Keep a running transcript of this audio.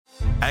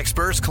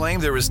Experts claim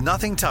there is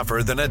nothing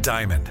tougher than a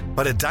diamond.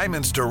 But at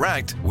Diamonds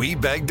Direct, we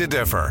beg to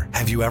differ.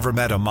 Have you ever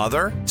met a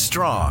mother?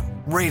 Strong,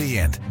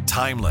 radiant,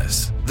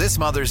 timeless. This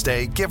Mother's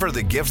Day, give her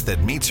the gift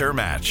that meets her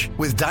match.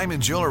 With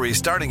diamond jewelry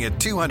starting at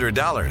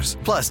 $200.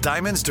 Plus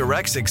Diamonds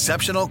Direct's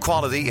exceptional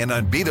quality and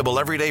unbeatable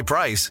everyday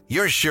price,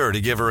 you're sure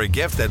to give her a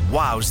gift that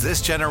wows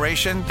this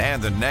generation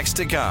and the next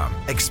to come.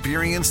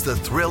 Experience the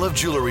thrill of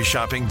jewelry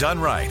shopping done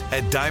right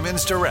at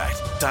Diamonds Direct.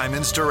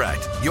 Diamonds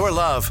Direct. Your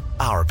love,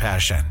 our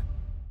passion.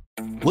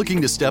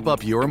 Looking to step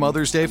up your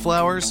Mother's Day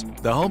flowers?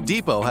 The Home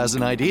Depot has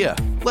an idea.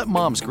 Let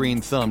Mom's green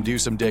thumb do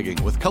some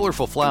digging with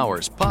colorful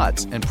flowers,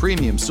 pots, and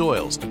premium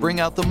soils to bring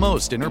out the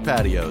most in her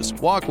patios,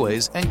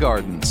 walkways, and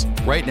gardens.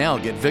 Right now,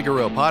 get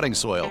Vigoro potting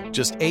soil,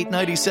 just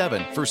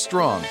 $8.97 for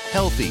strong,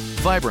 healthy,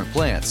 vibrant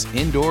plants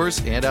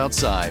indoors and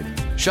outside.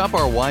 Shop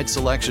our wide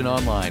selection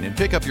online and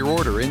pick up your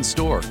order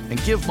in-store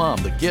and give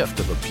Mom the gift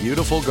of a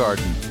beautiful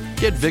garden.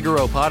 Get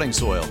Vigoro potting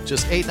soil,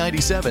 just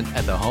 $8.97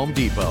 at the Home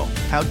Depot.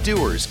 How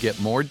doers get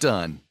more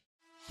done.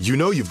 You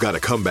know you've got a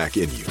comeback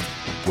in you.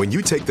 When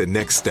you take the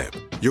next step,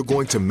 you're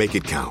going to make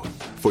it count.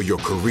 For your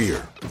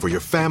career, for your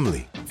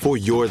family, for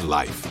your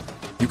life.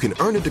 You can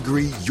earn a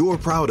degree you're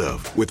proud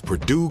of with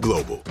Purdue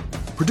Global.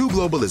 Purdue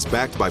Global is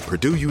backed by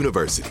Purdue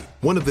University,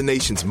 one of the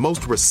nation's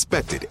most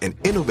respected and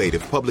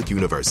innovative public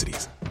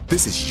universities.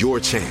 This is your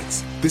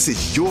chance. This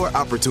is your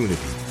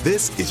opportunity.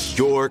 This is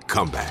your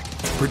comeback.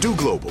 Purdue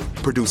Global,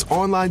 Purdue's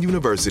online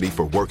university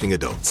for working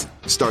adults.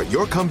 Start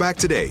your comeback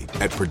today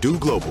at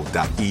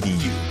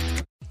purdueglobal.edu.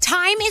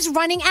 Time is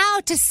running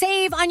out to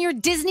save on your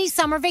Disney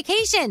summer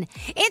vacation.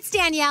 It's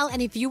Danielle, and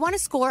if you want to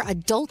score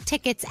adult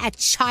tickets at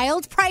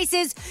child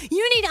prices,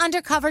 you need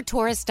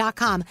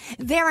UndercoverTourist.com.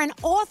 They're an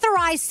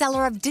authorized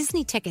seller of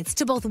Disney tickets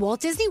to both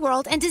Walt Disney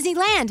World and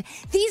Disneyland.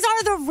 These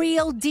are the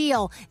real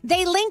deal.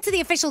 They link to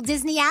the official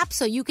Disney app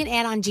so you can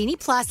add on Genie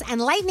Plus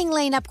and Lightning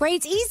Lane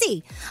upgrades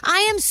easy. I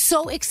am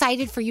so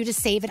excited for you to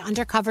save at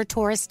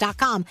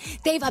UndercoverTourist.com.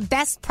 They have a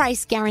best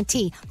price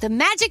guarantee. The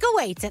magic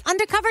awaits at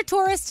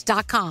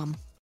UndercoverTourist.com.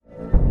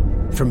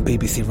 From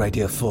BBC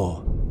Radio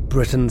 4,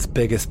 Britain's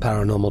biggest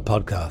paranormal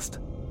podcast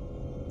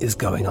is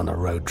going on a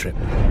road trip.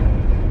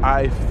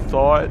 I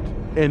thought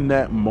in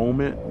that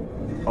moment,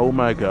 oh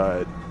my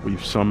God,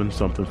 we've summoned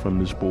something from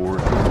this board.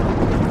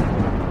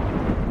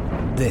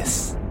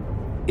 This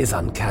is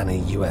Uncanny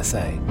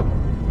USA.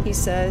 He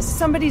says,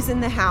 somebody's in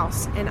the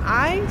house, and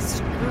I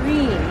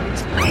screamed.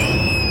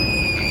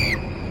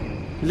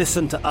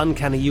 Listen to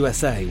Uncanny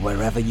USA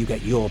wherever you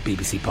get your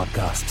BBC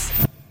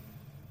podcasts,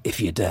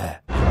 if you dare.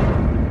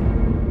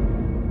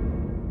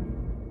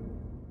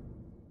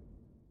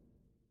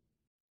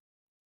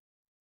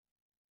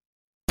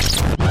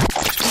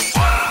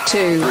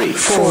 2, 3,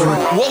 4.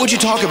 What would you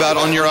talk about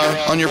on your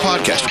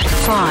podcast?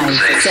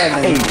 5,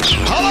 7, 8.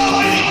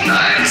 Hello,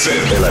 9,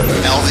 10, 11.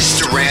 Elvis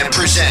Duran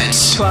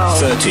presents 12,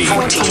 13,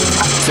 14,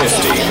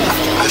 15.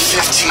 The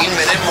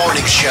 15-minute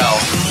morning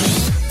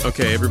show.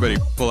 Okay, everybody,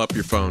 pull up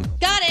your phone.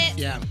 Got it.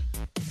 Yeah.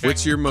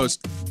 What's your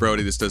most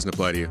Brody? This doesn't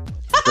apply to you,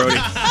 Brody.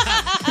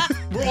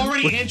 We're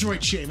already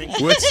Android shaming.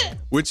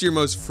 What's your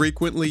most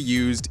frequently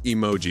used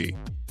emoji?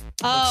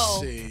 Oh.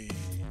 Let's see.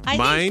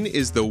 Mine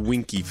is the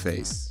winky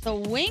face. The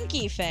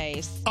winky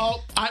face.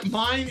 Oh,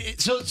 mine.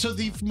 So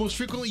the most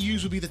frequently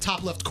used would be the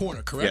top left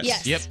corner, correct?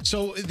 Yes. Yep.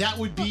 So that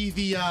would be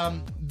the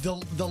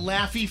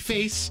laughy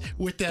face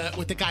with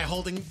the guy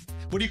holding.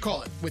 What do you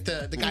call it? With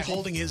the guy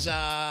holding his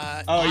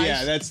eyes?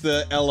 Yeah, that's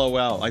the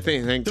LOL. I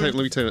think. Let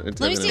me turn it.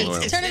 Let me see.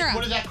 LOL. Turn it around.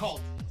 What is that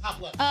called?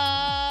 Top left.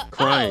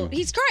 Crying. Oh,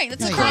 he's crying.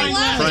 That's a Yeah, crying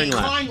laugh.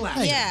 Crying laugh.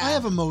 Hey, Yeah. I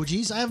have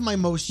emojis. I have my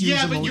most used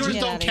Yeah, emojis. but yours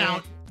Get don't outta here.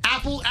 count.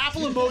 Apple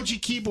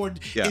emoji keyboard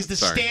is the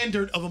sorry.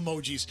 standard of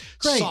emojis.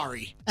 Great.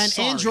 Sorry. And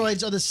Sorry.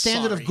 Androids are the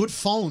standard Sorry. of good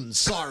phones.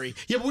 Sorry.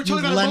 Yeah, but we're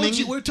talking about lemming.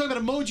 emoji. We're talking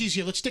about emojis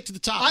here. Let's stick to the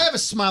top. I have a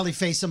smiley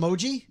face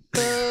emoji.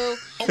 Boo.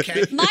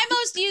 Okay. My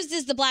most used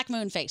is the black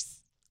moon face.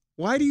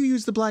 Why do you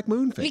use the black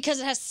moon face?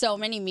 Because it has so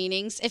many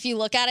meanings. If you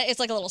look at it,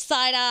 it's like a little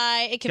side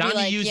eye. It could Donnie be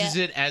like uses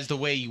it as the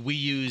way we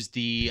use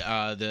the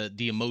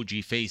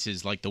emoji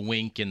faces, like the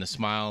wink and the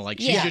smile. Like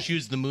she just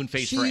used the moon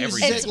face She for uses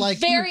everything. It's like-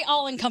 very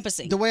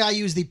all-encompassing. The way I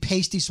use the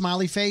pasty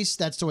smiley face,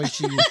 that's the way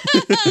she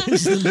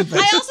uses the face.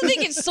 I also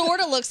think it sort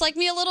of looks like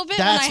me a little bit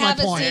That's when I my have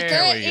a point. secret.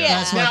 There we go. Yeah.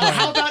 That's my Now, point.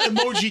 how about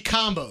emoji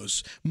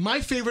combos?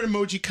 My favorite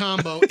emoji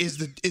combo is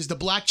the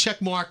black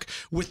check mark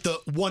with the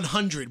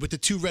 100 with the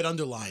two red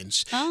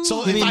underlines. Oh.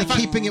 So You mean if the I-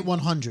 keeping it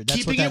 100. That's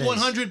keeping what that it is.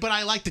 100, but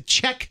I like the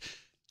check,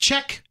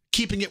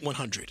 keeping it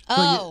 100.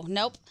 Oh,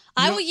 nope.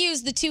 I will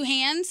use the two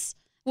hands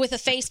with a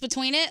face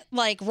between it,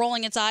 like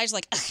rolling its eyes,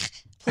 like,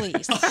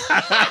 please.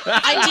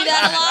 I do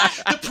that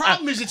a lot. The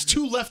problem is it's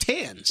two left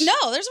hands. No,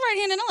 there's a right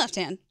hand and a left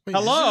hand.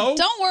 Hello?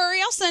 Don't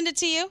worry, I'll send it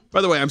to you.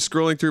 By the way, I'm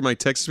scrolling through my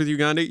texts with you,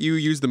 Gandhi. You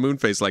used the moon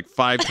face like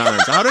 5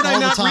 times. How did I All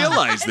the not time.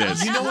 realize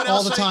this? You know what All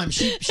else the time.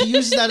 She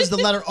uses that as the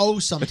letter O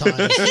sometimes.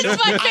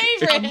 It's my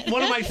favorite.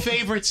 One of my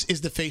favorites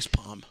is the face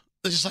palm.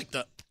 It's just like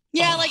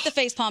Yeah, I like the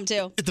face palm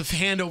too. the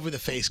hand over the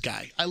face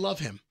guy. I love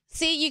him.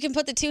 See, you can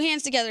put the two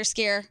hands together,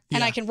 Scare,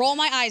 and I can roll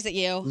my eyes at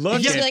you. Look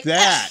and just at be like,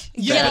 that.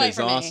 Get That away is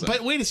from awesome. me.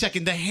 But wait a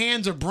second. The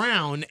hands are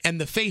brown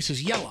and the face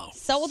is yellow.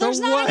 So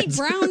there's not any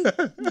brown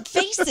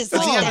faces.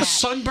 Does he have a like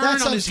sunburn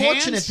That's on his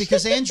unfortunate hands?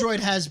 because Android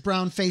has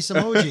brown face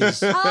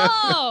emojis.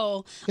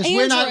 Oh, Because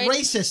we're not Android.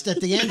 racist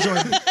at the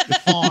Android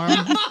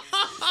farm.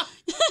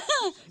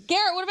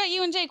 Garrett, what about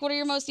you and Jake? What are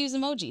your most used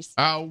emojis?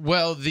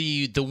 Well,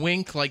 the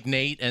wink like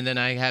Nate, and then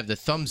I have the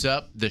thumbs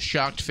up, the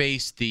shocked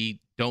face, the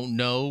don't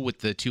know with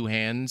the two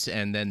hands,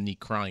 and then the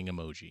crying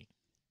emoji.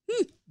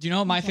 Do you know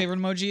what my favorite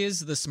emoji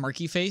is? The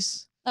smirky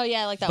face. Oh,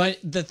 yeah, I like that But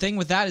one. the thing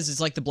with that is it's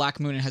like the black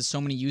moon. It has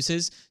so many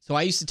uses. So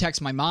I used to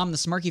text my mom the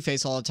smirky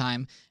face all the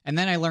time. And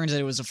then I learned that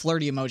it was a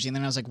flirty emoji. And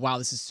then I was like, wow,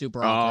 this is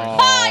super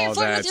awkward. You're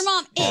flirting with your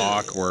mom.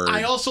 Awkward.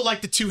 I also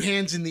like the two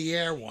hands in the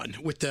air one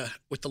with the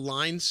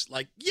lines.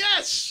 Like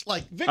yes,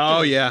 like victory.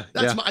 Oh, yeah,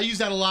 That's yeah. I use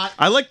that a lot.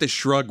 I like the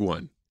shrug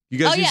one. You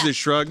guys use the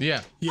shrug?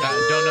 Yeah. Yeah.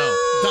 Don't know.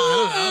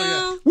 I don't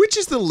know. Which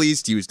is the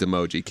least used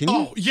emoji? Can you?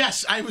 Oh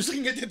yes, I was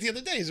looking at that the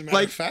other day. As a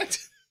matter of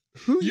fact,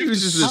 Who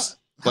uses this?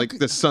 Like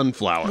the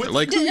sunflower.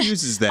 Like who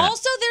uses that?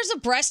 Also, there's a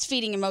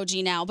breastfeeding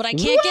emoji now, but I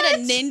can't get a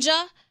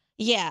ninja.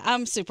 Yeah,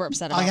 I'm super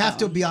upset about I have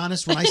that to be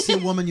honest. When I see a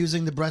woman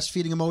using the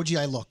breastfeeding emoji,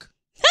 I look.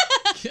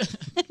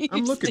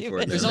 I'm looking for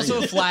it. There's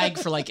also a flag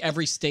for like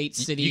every state,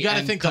 city, You got to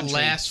and think country. the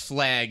last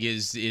flag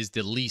is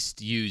the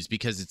least used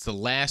because it's the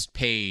last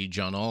page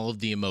on all of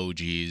the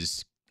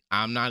emojis.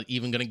 I'm not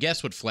even going to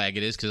guess what flag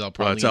it is because I'll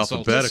probably it's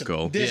insult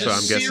alphabetical. There's So a I'm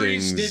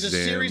series, guessing there's a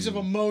series of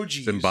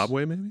emojis.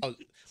 Zimbabwe, maybe?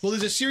 Well,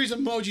 there's a series of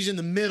emojis in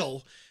the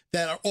middle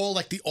that are all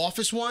like the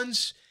office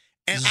ones,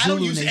 and I don't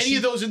Zulu use any Nation.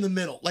 of those in the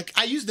middle. Like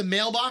I use the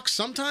mailbox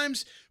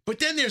sometimes, but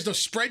then there's the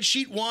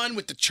spreadsheet one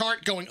with the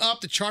chart going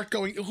up, the chart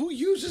going. Who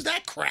uses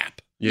that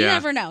crap? You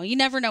never know. You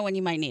never know when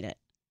you might need it.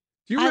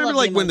 Do you I remember love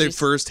the like when they emojis.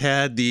 first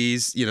had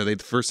these, they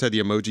first had the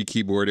emoji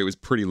keyboard, it was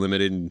pretty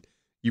limited and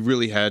you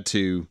really had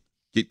to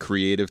get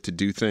creative to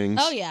do things.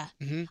 Oh, yeah.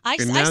 And I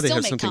now they still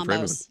have make something for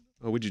everyone. combos.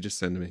 Oh, what'd you just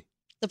send to me?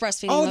 The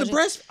breastfeeding Oh, emoji. the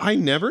breast. I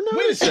never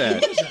noticed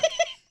that.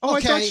 Oh,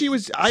 Okay. I thought she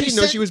was. I didn't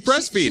know she was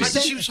breastfeeding. I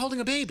thought she was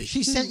holding a baby.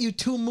 She sent you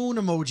 2 moon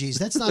emojis.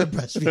 That's not a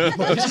breastfeeding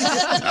emoji.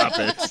 Stop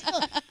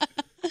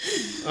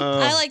it.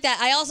 I like that.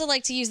 I also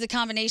like to use the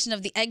combination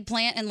of the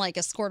eggplant and like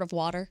a squirt of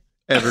water.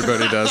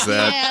 Everybody does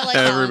that. Yeah, I like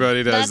that one.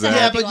 Everybody does That's a that. Yeah,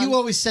 happy but one. you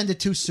always send it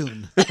too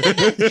soon.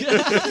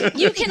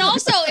 You can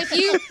also, if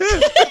you...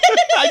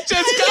 I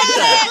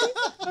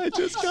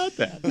just got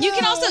that. You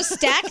can also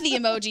stack the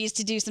emojis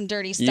to do some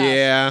dirty stuff.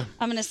 Yeah.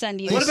 I'm going to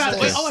send you What about?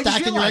 this. I just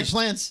Stacking your realized,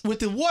 eggplants. with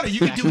the water? You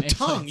could do a Stacking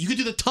tongue. You could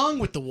do the tongue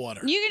with the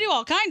water. You can do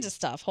all kinds of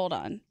stuff. Hold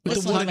on. With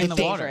This the one's water my in the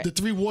favorite. water. The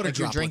 3 water Like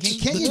you're droplets. drinking?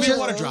 Can't The you, 3 just,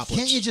 water droplets.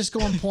 can't you just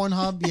go on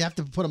Pornhub? You have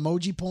to put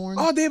emoji porn.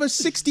 Oh, they have a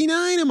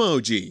 69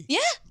 emoji. Yeah.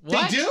 They do?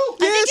 I think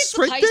Yes, it's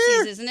the right Pisces,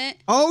 there. isn't it?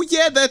 Oh,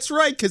 yeah, that's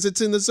right, because it's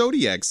in the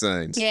zodiac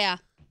signs. Yeah.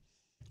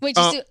 Wait,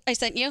 just do, I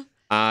sent you?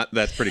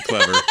 That's pretty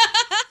clever.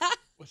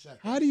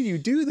 How do you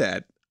do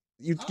that?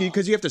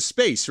 Because you have to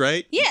space,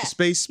 right? Yeah.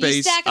 Space,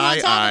 You stack them on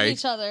top I. of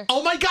each other.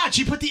 Oh my God!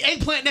 She put the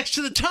eggplant next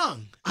to the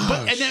tongue,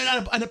 and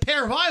then and a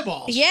pair of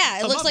eyeballs. Yeah,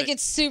 it looks above like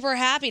it's super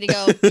happy to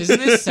go Isn't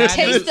this sad?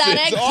 taste that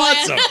It's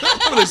eggplant. awesome.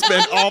 I'm going to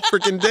spend all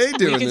freaking day We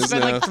doing can this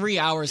spend now. like 3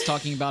 hours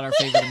talking about our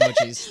favorite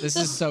emojis. This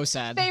is so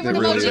sad. Favorite They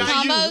really emoji are.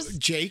 Now you, combos?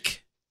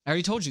 Jake. I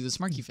already told you the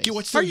smirky face.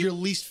 What's your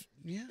least?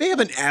 Yeah. They have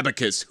an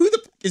abacus. Who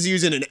the is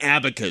using an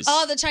abacus?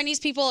 Oh, the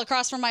Chinese people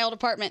across from my old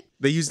apartment.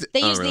 They use the,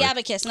 They oh, use really? the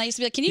abacus, and I used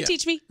to be like, "Can you Yeah.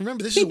 teach me?"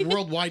 Remember, this is a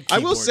worldwide. I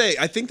will keyboard. say,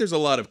 I think there's a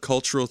lot of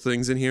cultural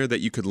things in here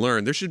that you could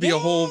learn. There should be a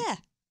whole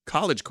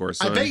college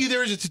course I on bet you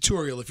there is a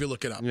tutorial if you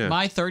look it up. Yeah.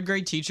 My 3rd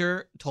grade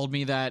teacher told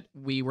me that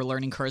we were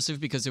learning cursive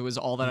because it was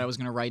all that I was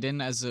going to write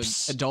in as an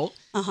adult.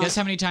 Guess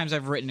how many times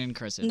I've written in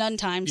cursive? None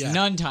times. Yeah.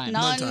 None times.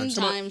 None times.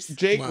 times.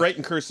 Jake, Wow. write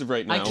in cursive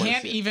right now. I wanna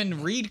can't see it.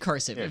 even read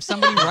cursive. If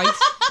somebody writes,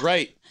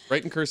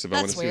 Write in cursive. I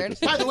want That's to see weird. what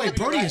this By is. the way,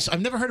 Brody is. I've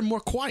never heard him more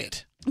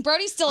quiet.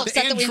 Brody's still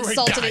upset that we Android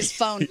insulted guy. his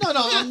phone. No,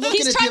 I'm looking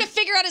He's at trying your- to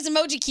figure out his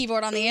emoji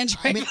keyboard on the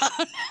Android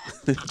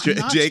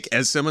phone. Jake,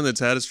 as someone that's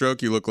had a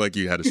stroke, you look like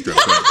you had a stroke.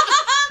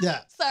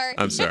 Yeah. Sorry.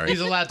 I'm sorry. He's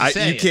allowed to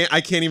say it.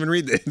 I can't even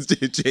read this,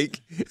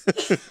 Jake.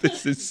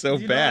 This is so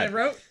bad.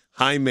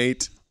 Hi,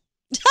 mate.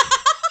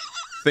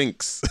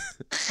 Thinks.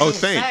 Oh,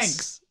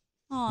 thanks.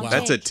 Aw,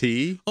 That's a Jake.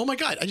 T. Oh my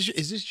God!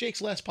 Is this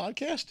Jake's last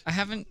podcast? I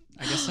haven't.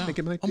 I guess so. I think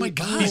it might Oh be. my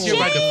God! He's here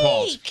by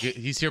default.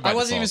 He's here by I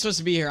wasn't even default. supposed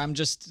to be here. I'm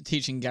just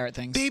teaching Garrett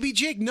things. Baby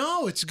Jake,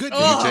 no, it's good.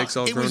 Baby Jake's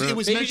all it was, grown it up.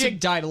 was Baby meant Jake to,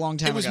 died a long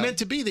time It was ago. meant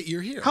to be that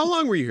you're here. How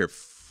long were you here?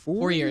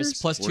 4 years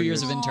plus 2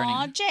 years of interning.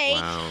 Aw, Jake.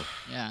 Wow.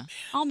 Yeah.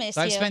 I'll miss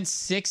So you. I've spent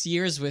 6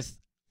 years with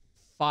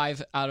 4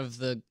 out of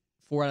the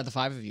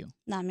 5 of you.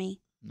 Not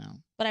me, No.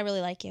 but I really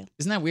like you.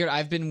 Isn't that weird?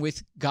 I've been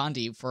with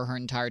Gandhi for her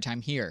entire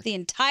time here. The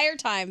entire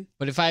time.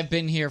 But if I've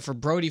been here for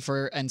Brody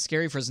and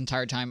Scary for his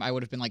entire time, I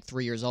would have been like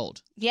 3 years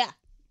old. Yeah.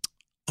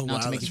 Oh,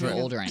 Not to make you that's feel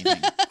right. old or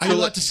anything. Are you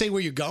allowed to say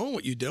where you're going,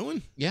 what you're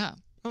doing? Yeah.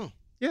 Oh,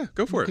 Yeah,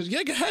 go for it.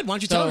 yeah, go ahead. Why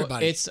don't you tell So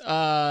everybody? it's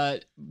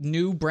a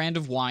new brand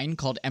of wine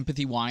called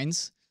Empathy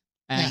Wines.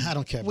 And I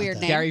don't care about Weird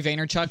that. name. Gary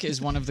Vaynerchuk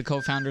is one of the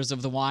co-founders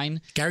of the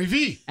wine. Gary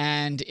V.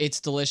 And it's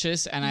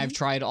delicious. And I've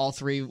tried all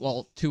three,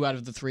 well, 2 out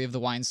of the 3 of the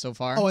wines so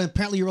far. Oh, and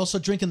apparently you're also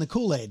drinking the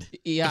Kool-Aid.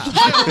 Yeah.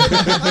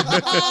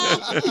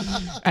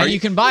 And you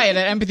can buy it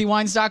at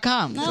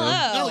empathywines.com.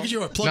 No, look at you.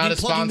 Plugging the new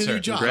sponsor.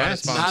 job.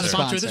 Congrats. Not a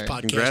sponsor of this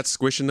podcast. Congrats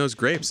squishing those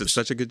grapes. It's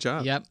such a good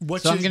job. Yep.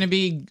 What So I'm you going to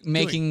be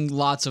making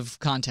lots of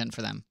content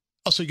for them.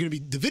 Oh, so you're going to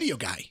be the video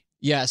guy.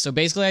 Yeah, so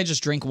basically I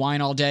just drink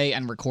wine all day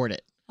and record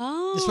it.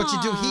 Oh. That's what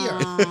you do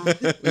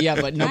here. Yeah,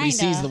 but nobody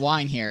Kinda. sees the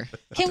wine here.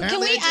 Can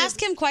Apparently we I did.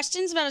 ask him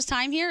questions about his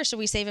time here, or should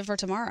we save it for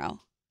tomorrow?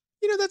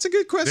 You know, that's a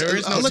good question. There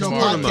is no Let's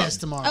tomorrow. warm 'em up. Podcast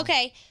tomorrow.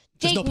 Okay.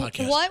 There's Jake, no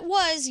podcast. what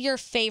was your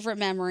favorite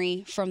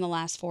memory from the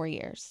last 4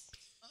 years?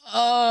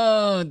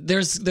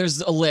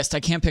 There's a list. I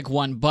can't pick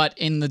one, but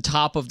in the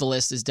top of the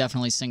list is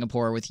definitely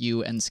Singapore with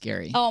you and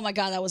Scary. Oh my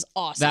God, that was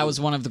awesome. That was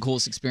one of the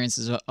coolest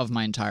experiences of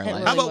my entire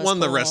life. How about was one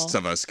the cool. rest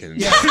of us can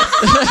talk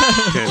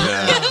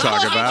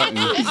about? And,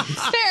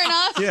 Fair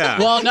enough. yeah.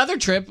 Well, another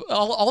trip.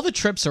 All the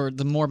trips are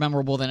the more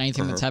memorable than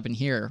anything that's happened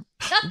here.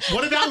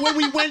 What about when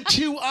we went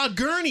to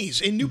Gurney's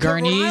in Newport, Rhode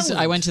Gurney's. Island?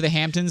 I went to the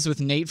Hamptons with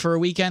Nate for a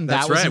weekend.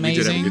 That's that was right.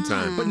 amazing. We did have a good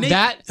time. But Nate,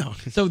 That Oh.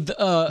 so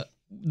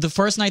the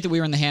first night that we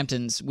were in the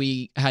Hamptons,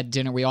 we had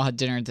dinner. We all had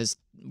dinner at this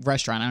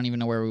restaurant. I don't even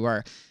know where we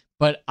were,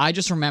 but I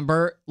just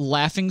remember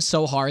laughing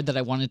so hard that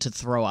I wanted to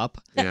throw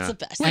up. That's Yeah. the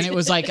best. And it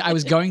was like I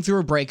was going through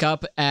a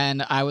breakup,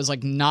 and I was like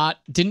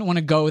didn't want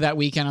to go that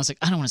weekend. I was like,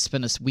 I don't want to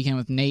spend this weekend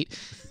with Nate.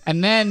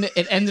 And then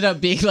it ended up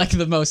being like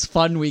the most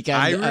fun weekend.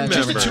 I remember.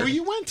 Just the two of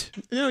you went?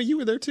 No, you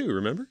were there too,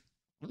 remember?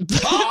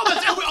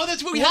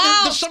 That's what we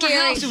had the summer Scary.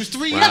 house. It was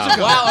 3 Wow. years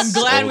ago. Wow, I'm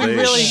glad we Old age.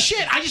 really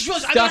Shit, I just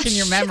realized stuck in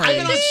your memory. I've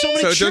been on so many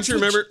So trips don't you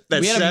remember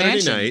that We had a Saturday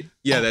mansion. night?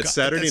 Yeah, Oh, that God,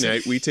 Saturday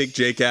that's night we take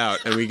Jake out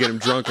and we get him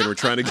drunk and we're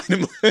trying to get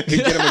him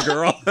a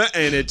girl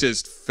and it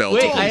just fell.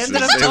 Wait, to I pieces.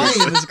 ended up It was-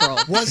 telling this girl.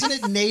 Wasn't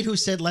it Nate who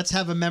said, let's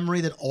have a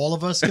memory that all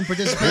of us can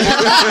participate in?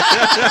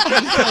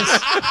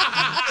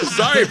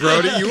 Sorry,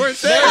 Brody, you weren't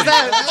there.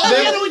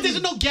 Oh, yeah, no, he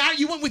doesn't know Garrett.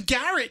 You went with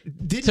Garrett,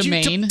 didn't To you?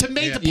 Maine. To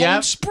Maine, to Palm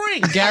Yep.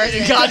 Springs. Garrett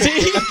and Conti.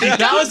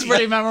 That was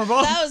pretty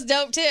memorable. That was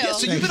dope too. Yeah,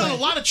 so you've been on a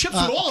lot of trips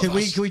with all of Can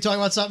us. we talk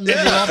about something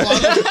that we all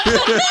bought?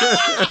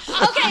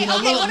 Okay,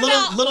 what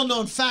about? Little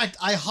known fact,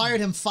 I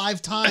hired him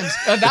 5 times.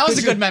 That was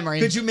a good memory.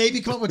 Could you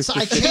maybe come up with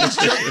something?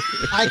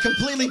 I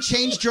completely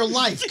changed your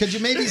life. Could you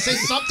maybe say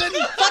something?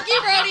 Fuck you,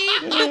 Brody.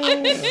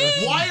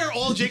 Why are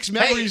all Jake's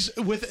memories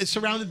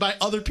surrounded by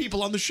other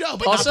people on the show,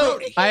 but not Also,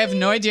 Brody? I have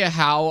no idea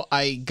how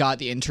I got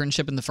the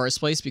internship in the first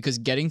place because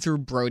getting through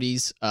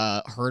Brody's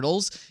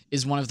hurdles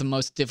is one of the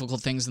most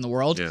difficult things in the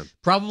world. Yeah.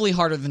 Probably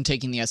harder than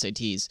taking the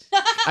SATs.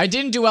 I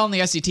didn't do well in the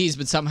SATs,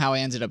 but somehow I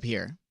ended up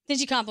here. Did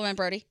you compliment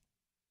Brody?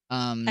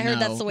 I heard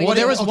that's the way Well, to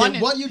there do was it. one.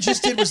 What you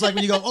just did was like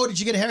when you go, oh, did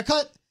you get a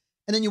haircut?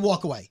 And then you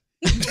walk away.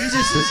 You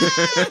just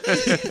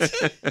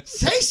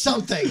say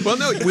something. Well,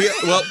 no, when we He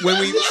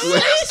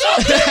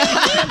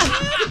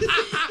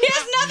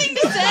has nothing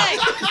to say.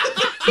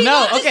 He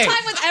No, wants his okay.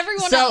 time with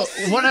everyone So else.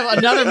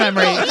 another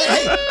memory.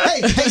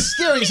 hey,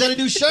 Scary, is that a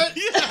new shirt?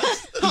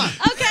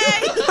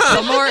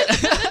 A more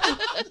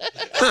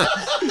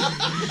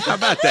How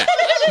about that?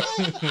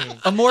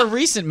 a more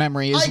recent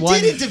memory is I one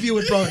did interview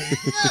with Brody.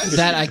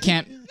 that I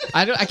can't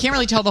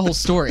really tell the whole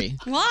story.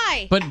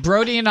 Why? But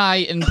Brody and I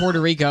in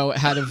Puerto Rico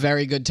had a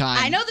very good time.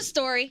 I know the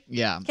story.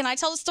 Yeah. Can I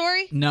tell the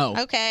story? No.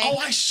 Okay. Oh,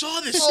 I saw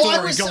this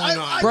story going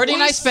on. Brody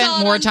and I We spent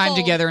saw it more time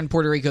unfold. together in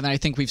Puerto Rico than I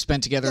think we've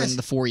spent together in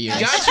the 4 years.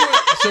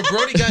 So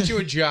Brody got you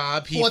a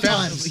job. He What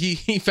found times?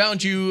 he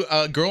found you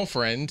a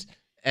girlfriend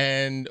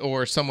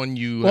or someone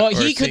you. Well, are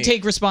he could seeing.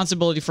 take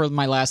responsibility for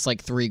my last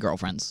 3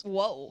 girlfriends.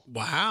 Whoa.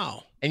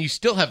 Wow. And you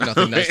still have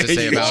nothing nice to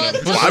say about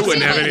him. Well, I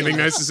wouldn't have anything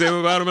nice to say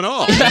about him at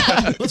all.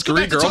 Let's go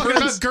 3 back to talking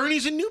girlfriends? about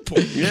Gurney's in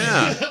Newport.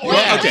 Yeah.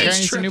 Yeah, okay.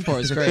 Gurney's in Newport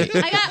was great.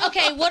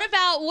 Okay,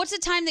 what's a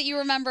time that you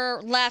remember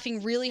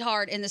laughing really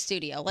hard in the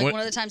studio? Like What- one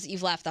of the times that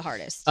you've laughed the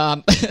hardest.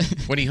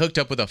 When he hooked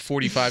up with a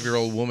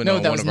 45-year-old woman No,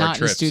 on that one was of our not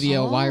in the trips.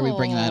 studio. Why are we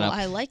bringing that up?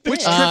 I like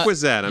Which this. trip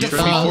was that? I'm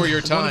trying Before your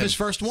One time. of his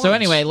first ones. So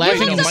anyway,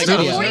 laughing in the Mike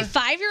studio. Osler.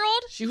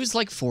 45-year-old? She was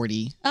like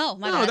 40. Oh,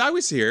 my No, bad. I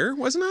was here,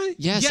 wasn't I?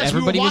 Yes, Yes,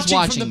 everybody we were was watching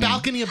watching from the me.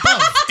 balcony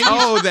above.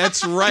 Oh,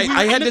 that's right. We were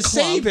I had in the to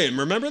club. save him.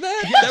 Remember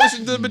that? That was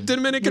the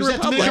Dominican Was that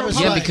Republic. Dominican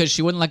Yeah, Republic? because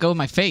she wouldn't let go of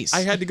my face.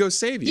 I had to go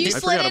save you. You I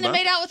slid forgot in and about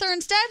made out with her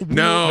instead?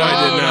 No,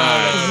 I did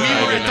not. We I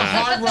were did at the not.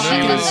 Hard Rock.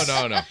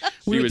 No.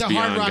 We were was at the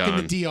Hard beyond Rock in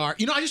gone. the DR.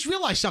 You know, I just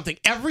realized something.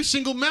 Every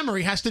single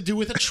memory has to do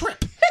with a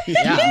trip.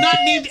 Yeah. You have not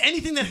named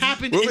anything that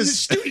happened in the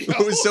studio.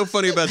 What was so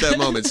funny about that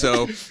moment?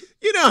 So,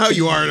 you know how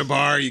you are in a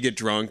bar, you get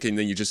drunk, and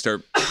then you just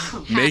start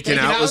making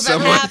out with That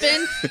someone.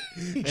 happened.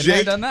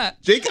 I've done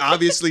that. Jake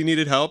obviously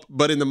needed help,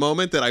 but in the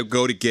moment that I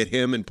go to get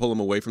him and pull him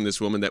away from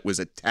this woman that was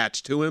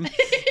attached to him,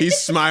 he's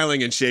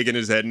smiling and shaking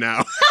his head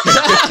now. He's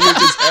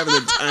just having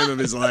the time of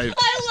his life.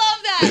 I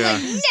love that. Yeah.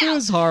 Like, no. It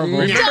was horrible.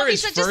 Don't Remember be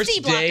his such a first C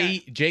blocker.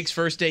 day, Jake's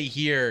first day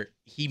here,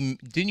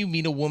 didn't you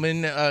meet a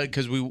woman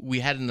because we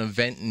had an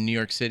event in New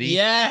York City?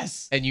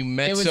 Yes. And you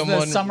met It was someone.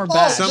 the summer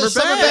bash. Summer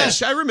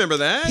Bash. I remember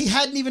that. He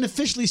hadn't even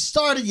officially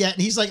started yet,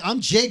 and he's like,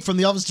 "I'm Jake from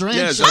the Elvis Duran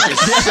Yeah, it's show." like his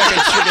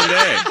second chicken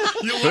day.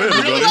 Hey,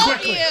 everybody.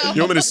 quickly.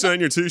 You want me to sign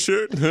your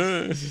T-shirt?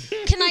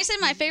 Can I say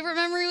my favorite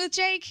memory with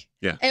Jake?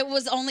 Yeah. It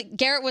was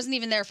Garrett wasn't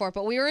even there for it,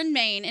 but we were in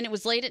Maine and it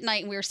was late at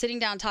night and we were sitting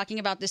down talking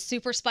about this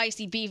super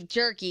spicy beef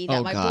jerky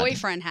that my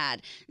boyfriend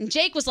had. And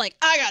Jake was like,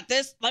 I got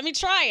this. Let me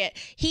try it.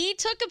 He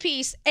took a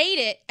piece, ate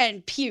it,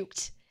 and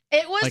puked.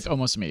 It was Like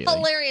almost immediately.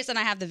 hilarious, and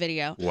I have the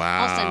video.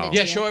 Wow. I'll send it to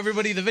Yeah, you. show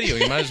everybody the video.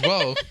 You might as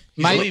well.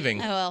 He's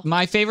leaving. I will.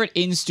 My favorite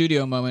in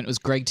studio moment was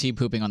Greg T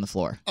pooping on the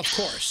floor. Of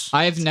course.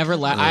 I have never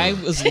I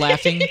was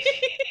laughing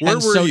Where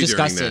and were so you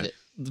during disgusted.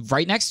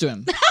 Right next to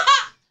him.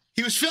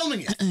 He was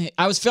filming it.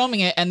 I was filming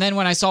it, and then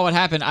when I saw what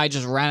happened, I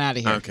just ran out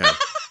of here. Okay.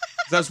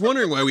 'Cause I was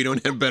wondering why we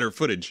don't have better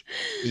footage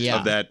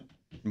of that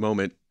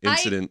moment,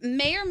 incident. I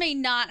may or may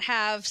not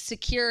have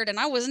secured, and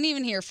I wasn't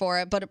even here for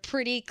it, but a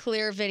pretty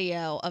clear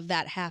video of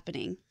that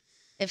happening.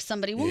 If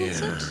somebody wants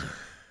it,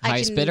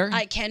 Highest bidder?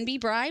 I can be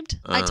bribed.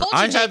 I told you,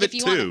 I Jake, have if it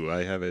you too. want.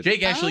 I have it.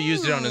 Jake actually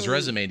used it on his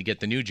resume to get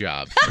the new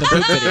job. The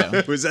poop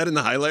video. Was that in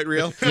the highlight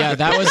reel? Yeah,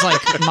 that was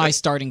like my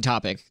starting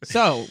topic.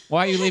 So,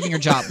 why are you leaving your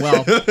job?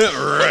 Well,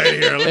 right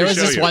here. Let there me was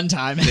show this you. one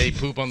time. They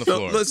poop on the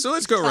floor. So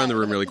let's go around the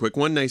room really quick.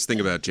 One nice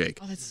thing about Jake.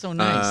 Oh, that's so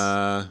nice.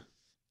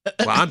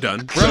 Well, I'm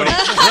done. Brody.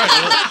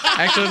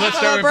 Actually, let's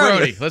start with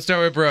Brody. Let's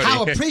start with Brody.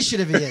 How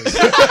appreciative he is.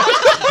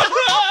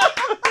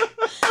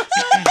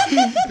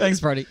 Thanks,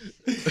 Brody.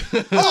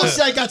 Oh,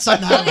 see, I got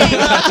something out of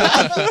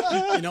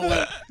it. You know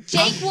what?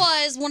 Jake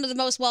was one of the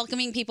most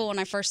welcoming people when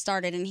I first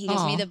started, and he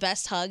gives me Aw. the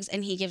best hugs,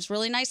 and he gives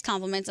really nice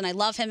compliments, and I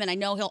love him, and I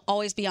know he'll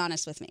always be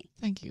honest with me.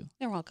 Thank you.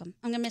 You're welcome.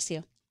 I'm gonna miss you.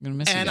 I'm gonna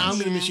miss And you guys. I'm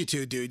gonna miss you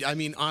too, dude. I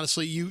mean,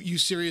 honestly, you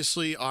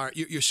seriously are.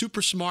 You're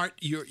super smart.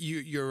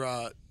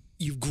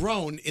 You've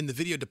grown in the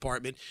video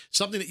department.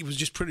 Something that was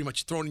just pretty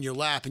much thrown in your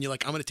lap, and you're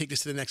like, I'm gonna take this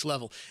to the next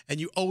level. And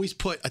you always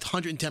put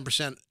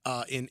 110%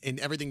 in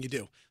everything you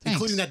do,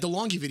 including that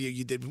DeLonghi video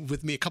you did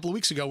with me a couple of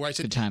weeks ago, where I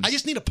said, Good times. I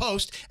just need a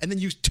post, and then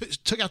you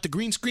took out the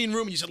green screen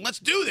room and you said, let's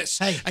do this.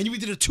 Hey. And we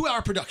did a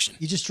 2-hour production.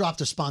 You just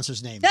dropped a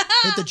sponsor's name.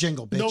 Hit the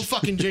jingle, bitch. No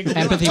fucking jingle.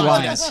 Garrett.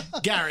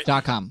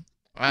 EmpathyWines.com.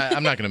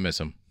 I'm not going to miss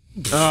him.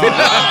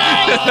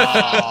 Liar!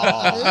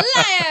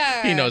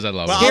 He knows I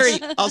love Well,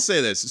 him. I'll say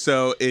this.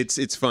 So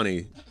it's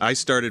funny. I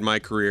started my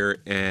career,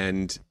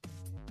 and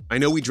I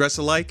know we dress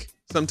alike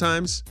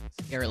sometimes,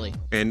 Scarily.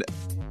 and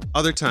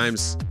other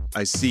times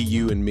I see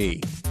you and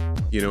me.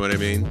 You know what I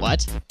mean?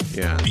 What?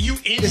 Yeah. Are you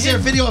in Is there a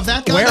video of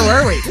that guy?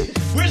 Where were we?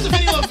 Where's the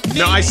video of me?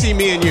 No, I see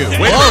me and you. Wait,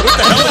 what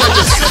the hell did I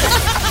just say?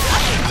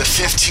 The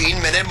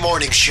 15-minute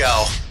morning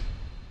show.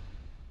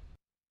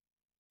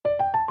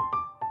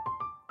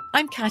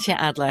 I'm Katya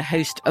Adler,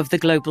 host of The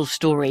Global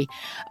Story.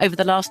 Over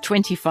the last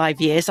 25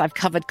 years, I've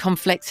covered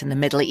conflicts in the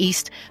Middle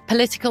East,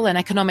 political and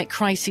economic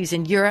crises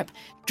in Europe,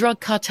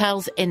 drug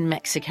cartels in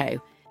Mexico.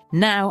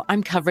 Now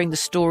I'm covering the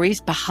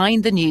stories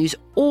behind the news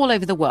all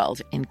over the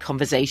world in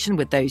conversation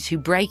with those who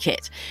break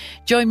it.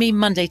 Join me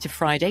Monday to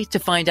Friday to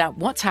find out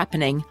what's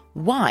happening,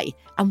 why,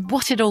 and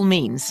what it all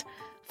means.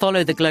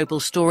 Follow The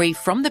Global Story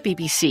from the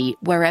BBC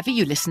wherever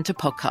you listen to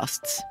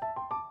podcasts.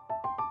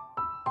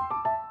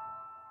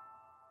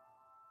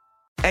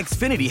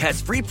 Xfinity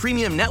has free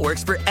premium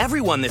networks for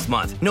everyone this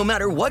month, no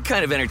matter what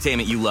kind of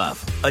entertainment you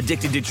love.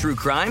 Addicted to true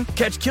crime?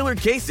 Catch killer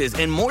cases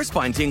and more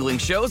spine-tingling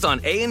shows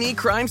on A&E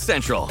Crime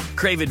Central.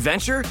 Crave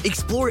adventure?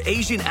 Explore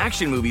Asian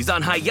action movies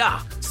on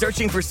Hayya.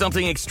 Searching for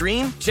something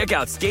extreme? Check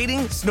out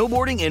skating,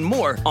 snowboarding, and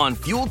more on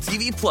Fuel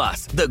TV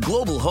Plus, the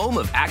global home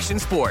of action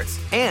sports.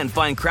 And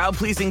find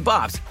crowd-pleasing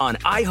bops on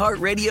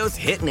iHeartRadio's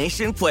Hit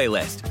Nation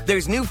playlist.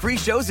 There's new free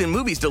shows and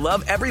movies to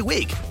love every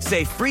week.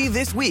 Say free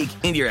this week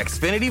in your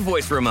Xfinity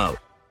voice remote.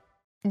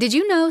 Did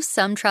you know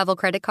some travel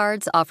credit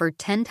cards offer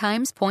 10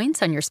 times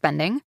points on your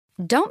spending?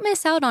 Don't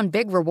miss out on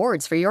big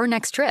rewards for your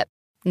next trip.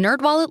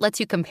 NerdWallet lets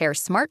you compare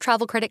smart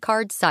travel credit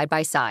cards side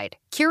by side,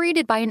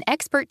 curated by an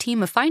expert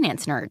team of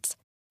finance nerds.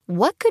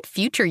 What could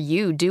future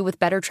you do with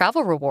better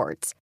travel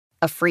rewards?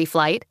 A free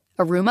flight?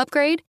 A room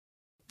upgrade?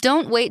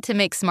 Don't wait to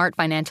make smart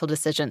financial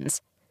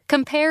decisions.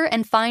 Compare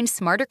and find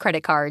smarter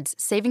credit cards,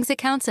 savings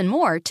accounts, and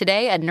more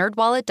today at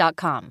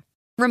NerdWallet.com.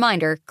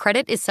 Reminder,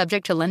 credit is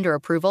subject to lender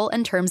approval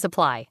and terms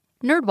apply.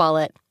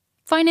 NerdWallet.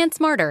 Finance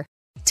smarter.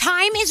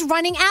 Time is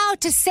running out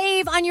to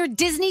save on your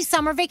Disney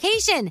summer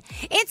vacation.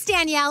 It's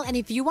Danielle, and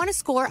if you want to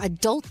score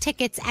adult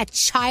tickets at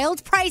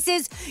child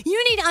prices,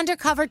 you need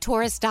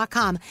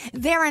UndercoverTourist.com.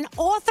 They're an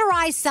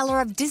authorized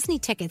seller of Disney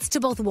tickets to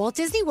both Walt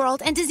Disney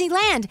World and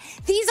Disneyland.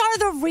 These are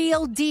the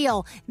real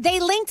deal. They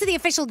link to the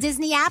official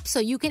Disney app so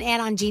you can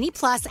add on Genie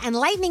Plus and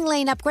Lightning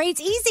Lane upgrades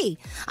easy.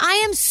 I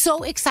am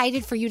so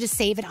excited for you to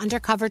save at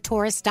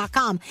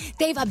UndercoverTourist.com.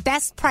 They've a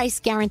best price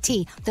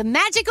guarantee. The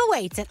magic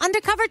awaits at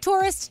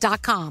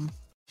UndercoverTourist.com.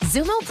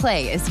 Zumo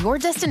Play is your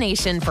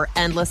destination for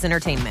endless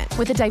entertainment.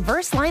 With a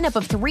diverse lineup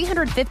of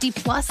 350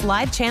 plus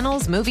live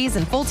channels, movies,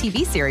 and full TV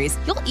series,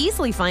 you'll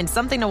easily find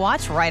something to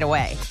watch right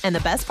away. And the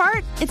best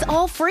part? It's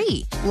all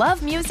free.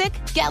 Love music?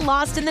 Get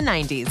lost in the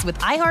 90s with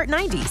iHeart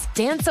 90s,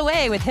 dance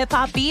away with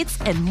hip-hop beats,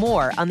 and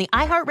more on the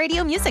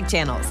iHeartRadio music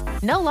channels.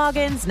 No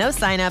logins, no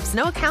signups,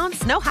 no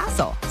accounts, no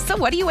hassle. So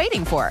what are you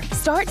waiting for?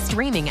 Start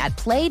streaming at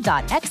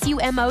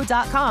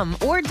play.xumo.com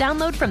or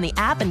download from the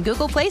app and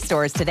Google Play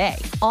stores today.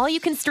 All you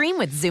can stream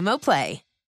with Zumo Play.